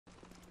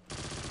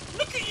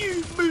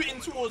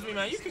towards me,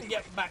 man. You can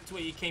get back to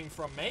where you came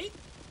from, mate.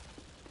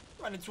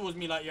 Running towards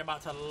me like you're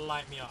about to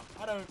light me up.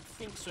 I don't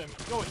think so.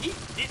 Yo,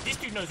 this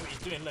dude knows what he's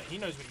doing. Look, he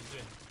knows what he's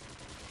doing.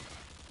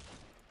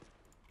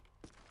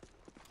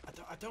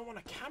 I don't want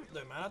to camp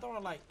though, man. I don't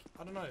want to like,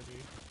 I don't know,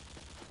 dude.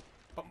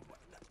 But,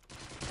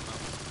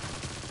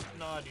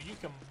 no, dude, you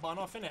can bun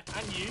off in it,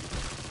 and you.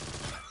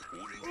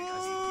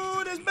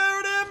 Oh, there's bear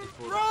in him!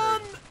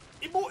 Run!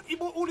 He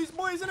bought all his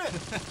boys, innit?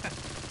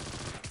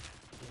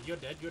 Yeah,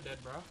 you're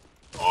dead, bro.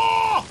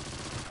 Oh!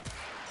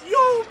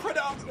 Yo,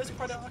 Predator! There's a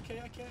Predator.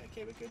 Okay,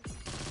 we're good.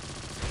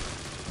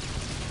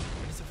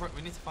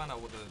 We need to find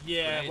out what the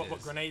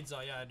what grenades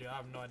are. Yeah, I do. I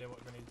have no idea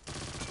what grenades.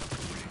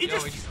 He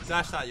just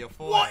dashed out your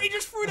forehead. What? He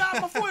just threw that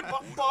at my forehead,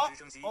 but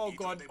oh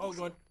god.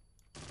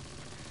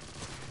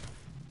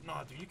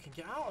 Nah, dude, you can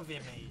get out of here,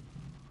 mate.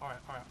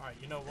 Alright.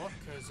 You know what?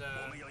 Because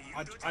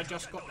I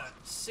just got that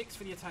 6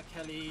 for the attack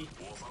heli,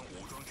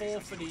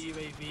 4 for the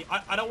UAV.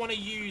 I don't want to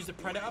use the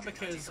Predator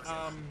because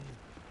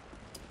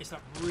it's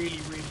like really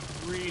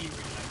like.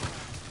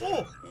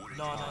 Oh!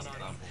 No.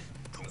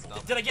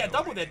 Did I get a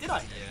double there? Did I?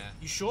 Yeah.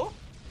 You sure?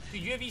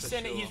 Dude, UAV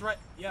saying that he's right.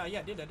 Yeah, I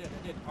did.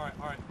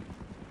 Alright.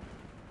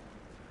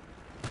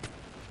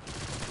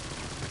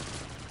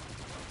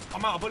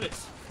 I'm out of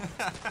bullets.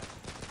 I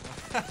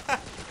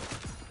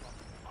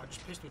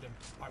just pistoled him.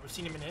 Alright, we've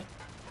seen him in here.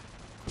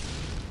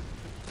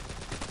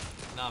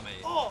 Nah,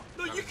 mate. Oh,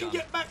 no, you can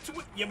get back to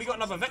it. Yeah, we got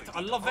another vector.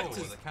 I love vectors.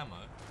 Oh, the camo.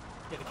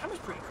 Yeah, the camo's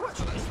pretty cool,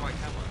 actually. That's right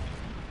camo.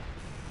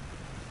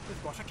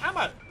 We've got a camo.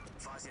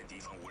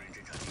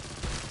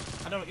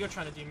 I don't know what you're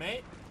trying to do,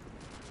 mate.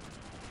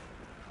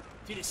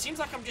 Dude, it seems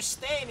like I'm just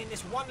staying in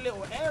this one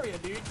little area,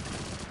 dude.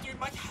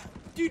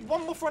 Dude,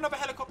 one more for another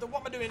helicopter.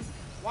 What am I doing?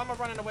 Why am I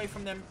running away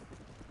from them?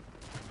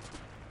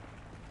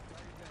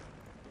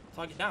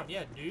 Target down,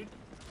 yeah, dude.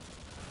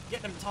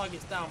 Get them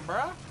targets down,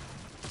 bruh.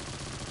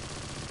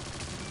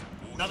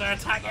 Another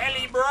attack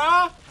heli,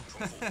 bruh.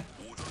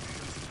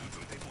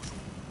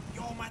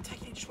 Yo, my attack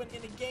heli just went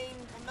in again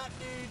on that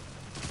dude.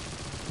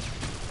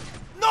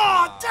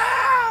 No,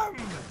 damn!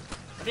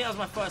 I think that was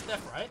my first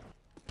death, right?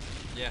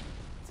 Yeah,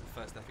 it's the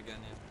first death again,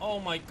 yeah. Oh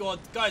my god,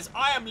 guys,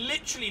 I am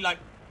literally like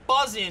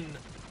buzzing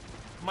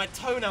my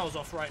toenails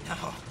off right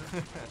now.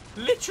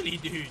 Literally,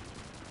 dude.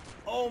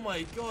 Oh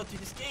my god,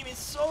 dude, this game is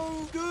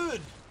so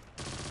good.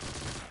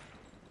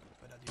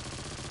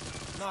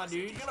 Nah,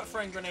 dude, you're not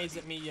throwing grenades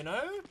at me, you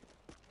know?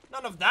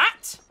 None of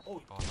that.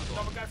 Oh,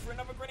 another guy threw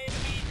another grenade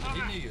at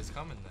me. He knew he was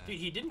coming there. Dude,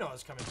 he did know I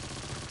was coming. I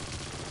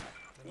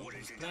don't know what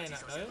he's playing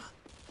at though.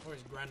 Or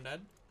his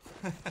granddad.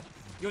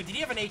 Yo, did he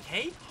have an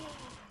AK?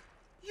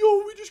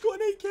 Yo, we just got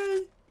an AK.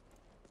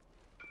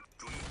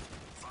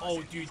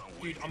 Oh, dude,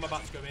 I'm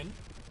about to go in.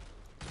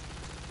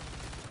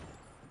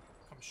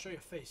 Come show your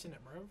face,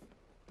 innit, bro?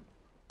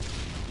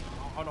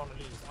 I don't want to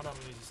lose this. I don't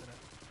want to lose this, innit?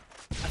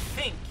 I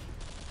think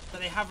that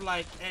they have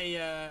like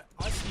a,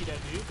 I see there,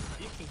 dude.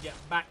 You can get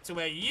back to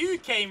where you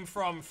came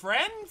from,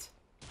 friend.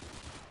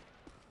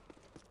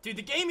 Dude,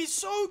 the game is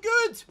so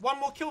good. One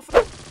more kill for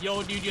them.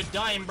 Yo, dude, you're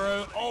dying,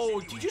 bro. Oh,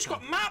 dude, you just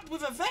got mapped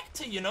with a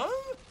vector, you know?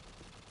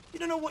 You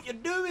don't know what you're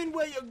doing,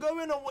 where you're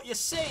going, or what you're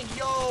saying.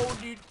 Yo,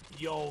 dude,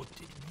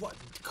 what?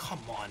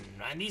 Come on,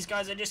 man. These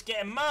guys are just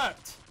getting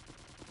murked.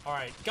 All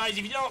right, guys,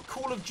 if you know what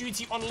Call of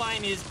Duty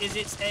Online is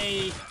it's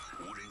a...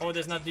 Oh,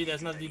 there's another dude there.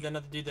 He's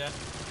gonna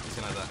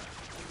have that.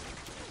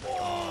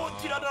 Oh,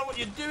 dude, I don't know what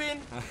you're doing.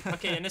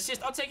 Okay, an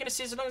assist. I'll take an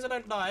assist as long as I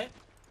don't die.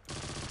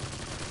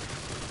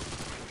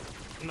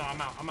 No,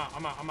 I'm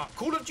out.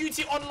 Call of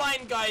Duty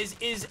Online, guys,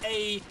 is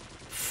a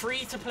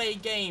free-to-play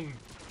game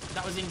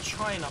that was in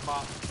China,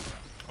 but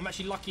I'm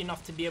actually lucky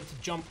enough to be able to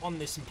jump on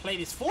this and play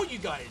this for you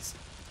guys.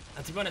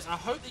 And to be honest, I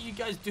hope that you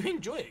guys do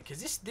enjoy it, because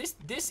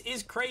this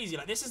is crazy.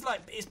 Like, this is like,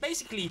 it's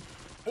basically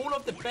all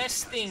of the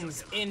best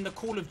things in the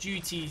Call of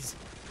Duties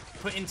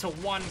put into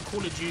one Call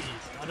of Duty.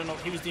 I don't know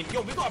what he was doing.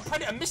 Yo, we got a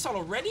Predator missile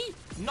already?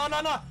 No.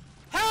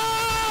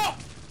 Help!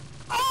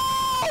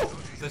 Oh!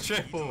 The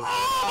triple.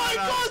 Oh my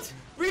god!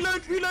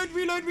 Reload.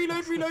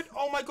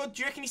 Oh my god,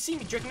 do you reckon he see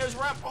me? Do you reckon he knows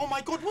where I am? Oh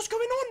my god, what's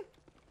going on?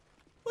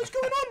 What's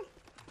going on?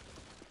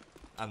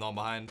 I'm not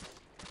behind.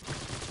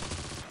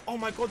 Oh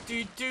my god,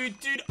 dude.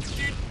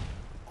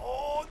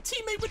 Oh,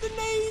 teammate with the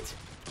nade.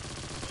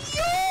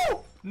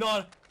 Yo!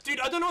 No, dude,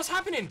 I don't know what's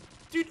happening.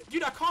 Dude,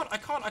 I can't.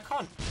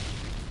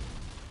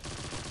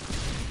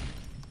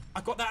 I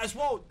got that as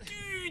well.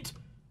 Dude!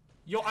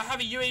 Yo, I have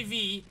a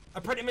UAV,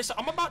 a Predator missile.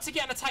 I'm about to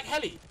get an attack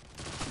heli.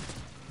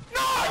 No!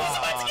 He's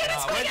about to get an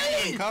attack heli!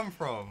 Where did you come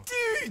from?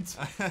 Dude!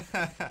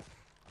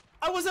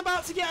 I was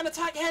about to get an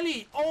attack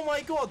heli. Oh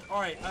my god.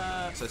 Alright,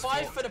 so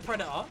 5 for the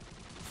Predator.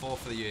 4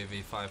 for the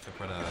UAV, 5 for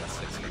Predator,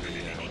 6 for the...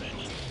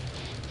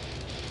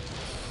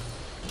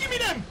 Give me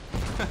them!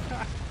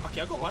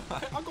 Okay, I got one.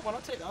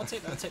 I'll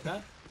take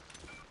that.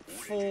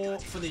 4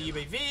 for the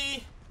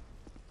UAV.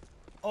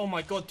 Oh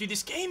my god, dude,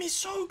 this game is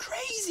so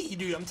crazy,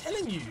 dude. I'm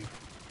telling you.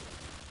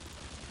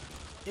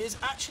 It is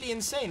actually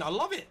insane. I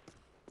love it.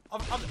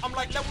 I'm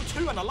like level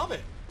 2 and I love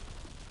it.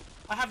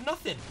 I have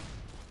nothing.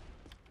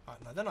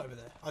 Alright, no, they're not over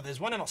there. Oh, there's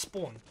one and not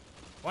spawn.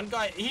 One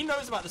guy, he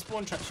knows about the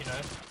spawn traps, you know.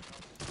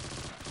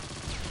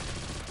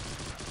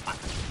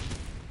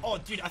 Oh,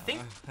 dude, I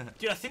think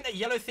that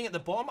yellow thing at the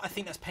bottom, I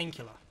think that's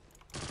painkiller.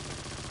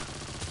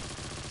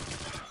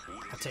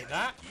 I'll take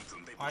that.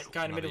 Alright,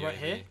 guy in the middle right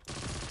here.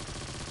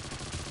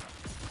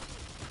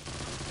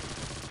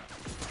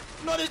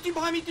 No, there's dude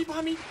behind me, dude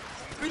behind me.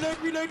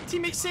 Reload, reload.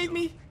 Teammate, save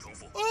me.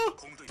 Oh!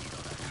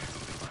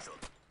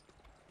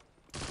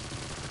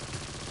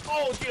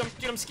 Oh,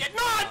 dude, I'm scared.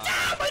 No,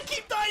 damn! I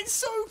keep dying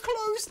so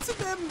close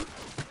to them.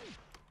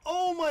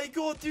 Oh my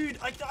god, dude.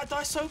 I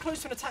die so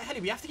close to an attack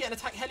heli. We have to get an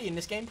attack heli in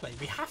this gameplay.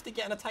 We have to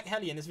get an attack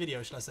heli in this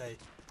video, shall I say.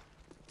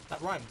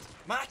 That rhymed.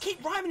 Man, I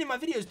keep rhyming in my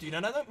videos, dude,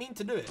 and I don't mean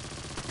to do it.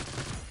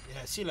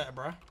 Yeah, see you later,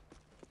 bro.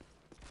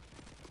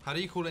 How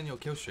do you call in your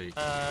kill streak?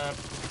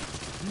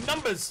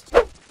 Numbers.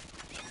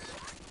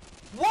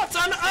 What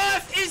on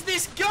earth is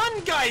this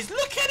gun, guys?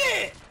 Look at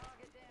it!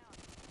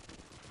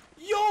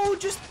 Yo,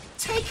 just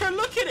take a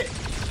look at it.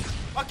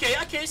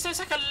 Okay, so it's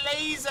like a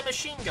laser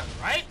machine gun,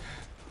 right?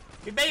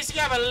 We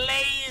basically have a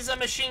laser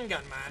machine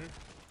gun, man.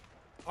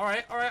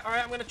 Alright.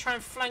 I'm gonna try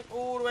and flank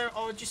all the way.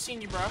 Oh, I just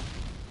seen you, bro.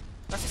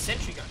 That's a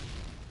sentry gun.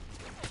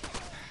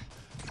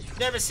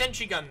 They have a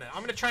sentry gun there.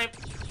 I'm gonna try and...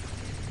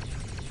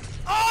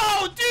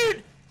 Oh,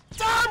 dude!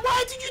 Damn,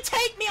 why did you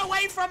take me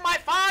away from my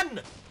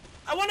fun?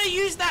 I want to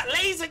use that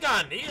laser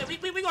gun. We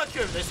got a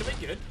cure of this, so we're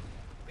good.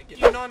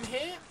 You know I'm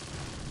here?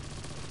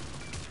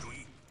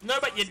 No,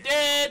 but you're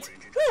dead.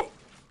 Woo!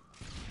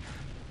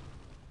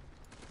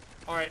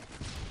 Alright.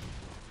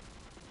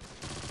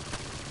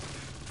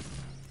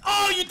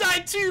 Oh, you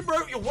died too,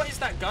 bro. Yo, what is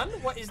that gun?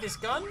 What is this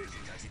gun?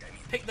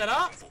 Pick that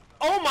up.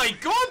 Oh my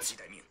god!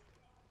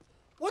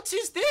 What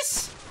is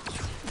this?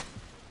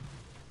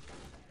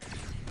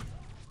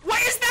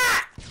 What is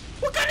that?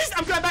 What gun is that?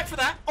 I'm going back for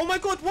that. Oh my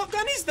god, what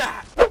gun is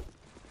that?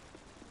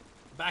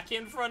 Back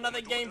in for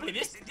another gameplay.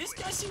 This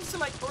guy seems to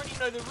like already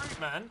know the route,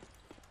 man.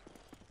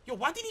 Yo,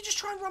 why did he just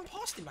try and run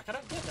past him? Like, I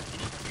don't get that.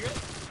 Did he hear it?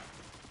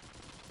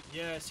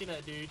 Yeah, see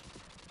that, dude.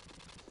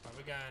 Right,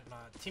 we're going. Nah,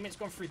 teammate's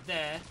gone through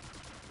there.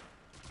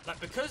 Like,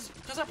 because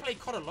I play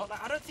COD a lot,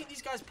 like, I don't think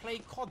these guys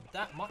play COD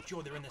that much.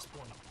 Yo, they're in their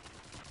spawn.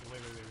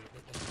 Wait.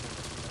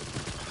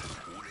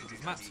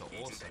 These maps are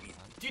awesome, man.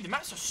 Dude, the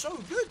maps are so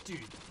good, dude.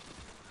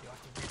 You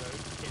have to reload.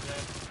 Okay,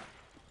 there.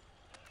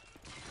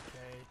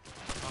 Okay.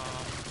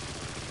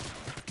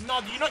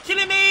 No, you're not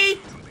killing me!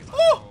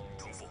 Oh!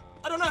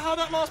 I don't know how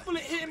that last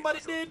bullet hit him, but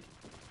it did.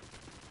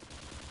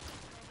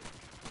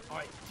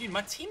 Alright, dude,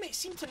 my teammates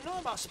seem to know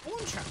about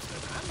spawn traps,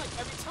 though, man. Like,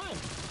 every time.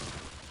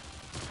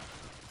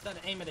 Is that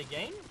the aim of the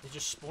game? They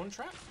just spawn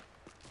trap?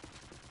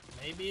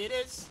 Maybe it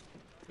is.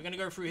 We're gonna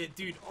go through here,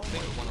 dude. Oh, I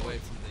think we're one away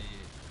from the...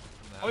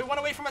 Oh, we one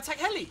away from attack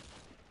heli. I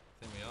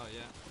think we are,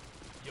 yeah.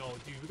 Yo,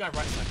 dude, we got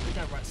right side. We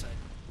got right side.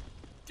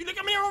 Dude, look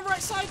at me on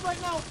right side right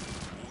now.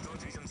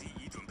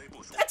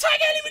 Attack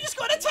heli! We just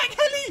got an attack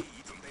heli!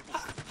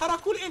 How'd I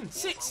call it in?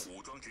 6.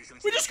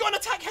 We just got an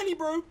attack heli,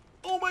 bro.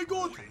 Oh my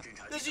god.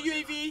 There's a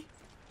UAV.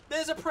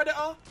 There's a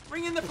predator.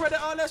 Bring in the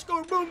predator. Let's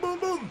go. Boom, boom,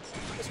 boom.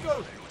 Let's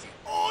go.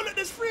 Oh, look,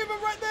 there's 3 of them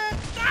right there.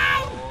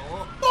 Down.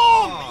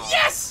 Boom.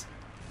 Yes.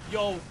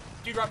 Yo,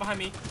 dude right behind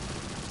me.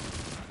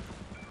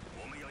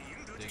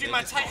 Dude, my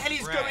attack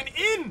heli's going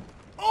in.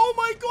 Oh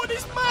my god,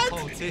 it's mad.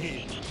 Whole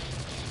team.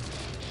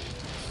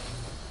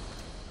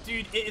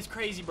 Dude, it is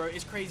crazy, bro.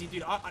 It's crazy,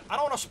 dude. I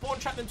don't want to spawn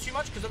trap them too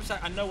much because obviously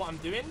I know what I'm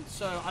doing,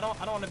 so I don't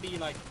want to be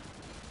like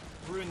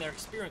ruin their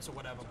experience or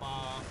whatever.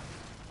 But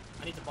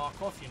I need to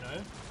bark off, you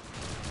know.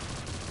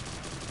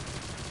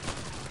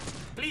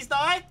 Please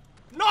die.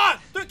 No,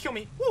 don't kill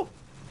me. Woo.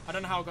 I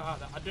don't know how I got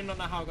out of that. I do not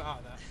know how I got out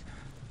of that.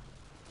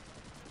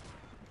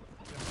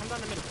 Come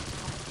down the middle.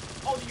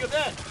 Oh, you're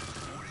there.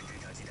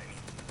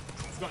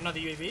 We've got another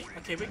UAV.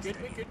 Okay, we're good.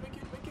 We're good.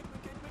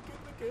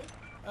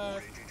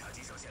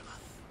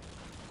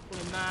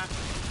 Pulling that.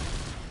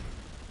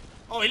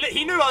 Oh,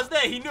 he knew I was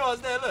there. He knew I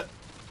was there. Look.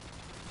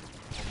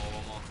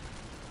 One more.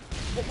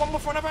 What, one more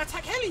for another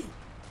attack heli?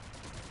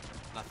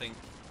 I think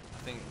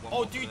one Oh,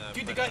 more dude,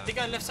 for the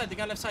guy left side. The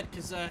guy left side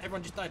because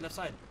everyone just died left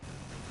side.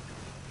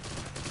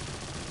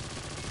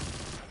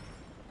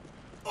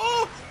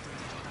 Oh!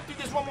 Dude,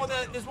 there's one more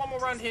there. There's one more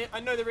around here. I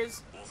know there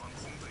is.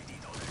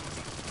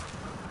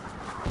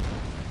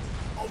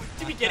 Oh,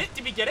 did we get it?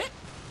 Did we get it?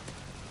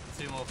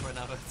 2 more for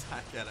another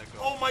attack. Yeah,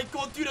 oh my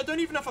god, dude, I don't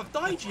even know if I've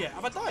died yet.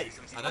 Have I died?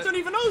 I don't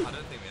even know. I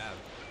don't think we have.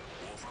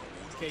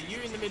 Okay,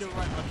 you in the middle,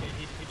 right? Okay,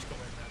 he just got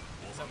right there.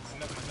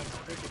 Never mind.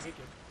 We're good.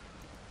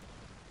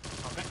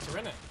 Oh, Vector,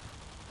 innit?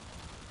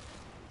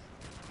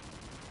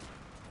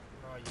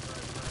 Right.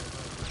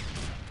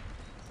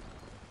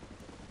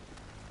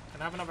 Can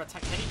I have another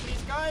attack heli,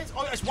 please, guys?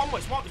 Oh, it's one more.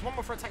 It's one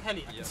more for attack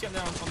heli. I can see him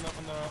there on the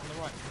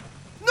right.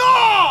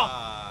 No!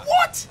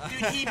 What?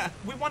 Dude,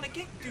 we won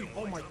again. Dude,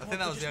 oh my god. I think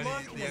that was the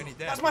only death.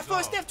 That's my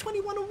first death,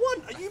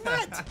 21-1. Are you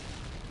mad?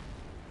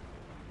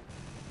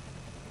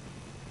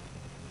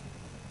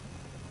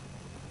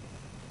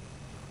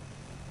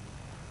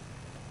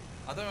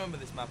 I don't remember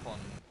this map on,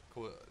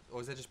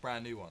 or is it just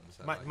brand new ones?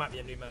 Might be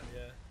a new map,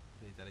 yeah.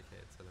 Really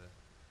dedicated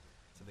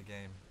to the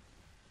game.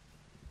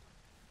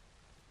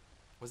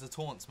 Where's the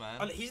taunts, man?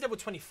 Oh, he's level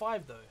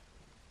 25 though.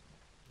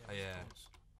 Oh, yeah. Taunts.